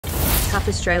tough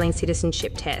Australian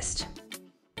citizenship test.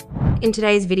 In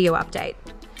today's video update,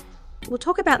 we'll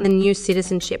talk about the new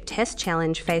Citizenship Test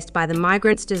challenge faced by the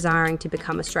migrants desiring to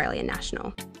become Australian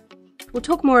national. We'll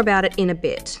talk more about it in a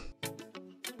bit.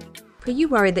 Are you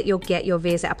worried that you'll get your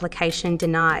visa application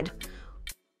denied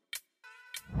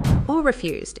or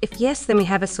refused? If yes, then we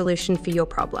have a solution for your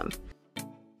problem.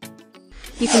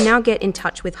 You can now get in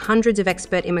touch with hundreds of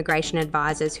expert immigration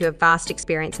advisors who have vast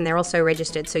experience, and they're also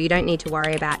registered, so you don't need to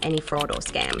worry about any fraud or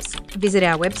scams. Visit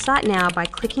our website now by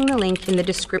clicking the link in the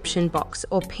description box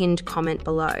or pinned comment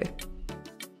below.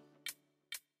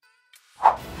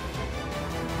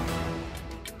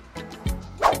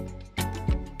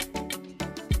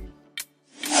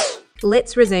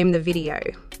 Let's resume the video.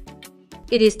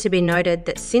 It is to be noted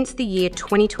that since the year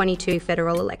 2022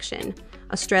 federal election,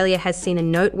 Australia has seen a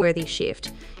noteworthy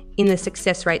shift in the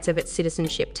success rates of its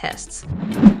citizenship tests.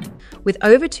 With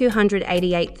over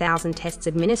 288,000 tests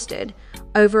administered,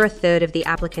 over a third of the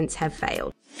applicants have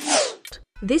failed.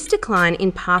 This decline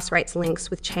in pass rates links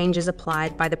with changes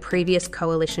applied by the previous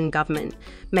coalition government,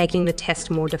 making the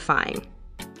test more defying.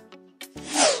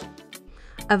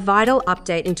 A vital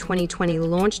update in 2020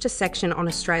 launched a section on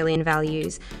Australian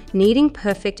values, needing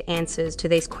perfect answers to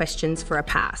these questions for a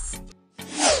pass.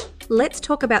 Let's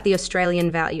talk about the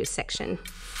Australian values section.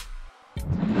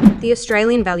 The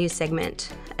Australian values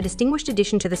segment, a distinguished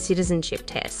addition to the citizenship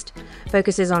test,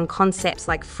 focuses on concepts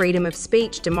like freedom of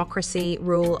speech, democracy,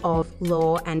 rule of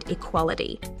law, and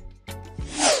equality.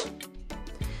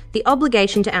 The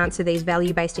obligation to answer these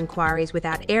value-based inquiries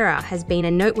without error has been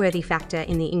a noteworthy factor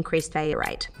in the increased failure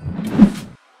rate.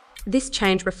 This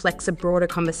change reflects a broader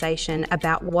conversation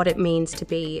about what it means to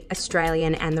be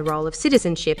Australian and the role of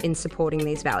citizenship in supporting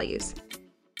these values.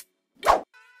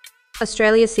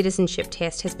 Australia's citizenship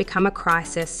test has become a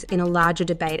crisis in a larger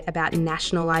debate about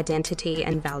national identity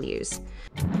and values.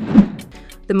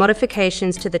 The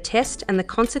modifications to the test and the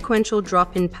consequential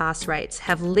drop in pass rates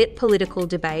have lit political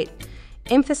debate,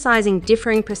 emphasising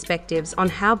differing perspectives on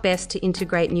how best to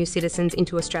integrate new citizens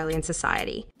into Australian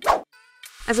society.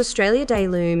 As Australia Day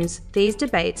looms, these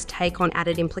debates take on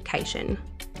added implication,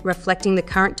 reflecting the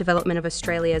current development of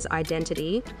Australia's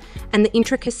identity and the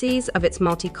intricacies of its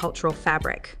multicultural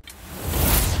fabric.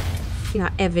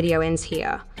 Our video ends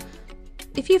here.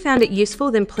 If you found it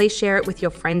useful, then please share it with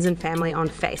your friends and family on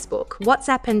Facebook,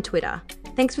 WhatsApp and Twitter.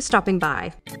 Thanks for stopping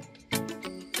by.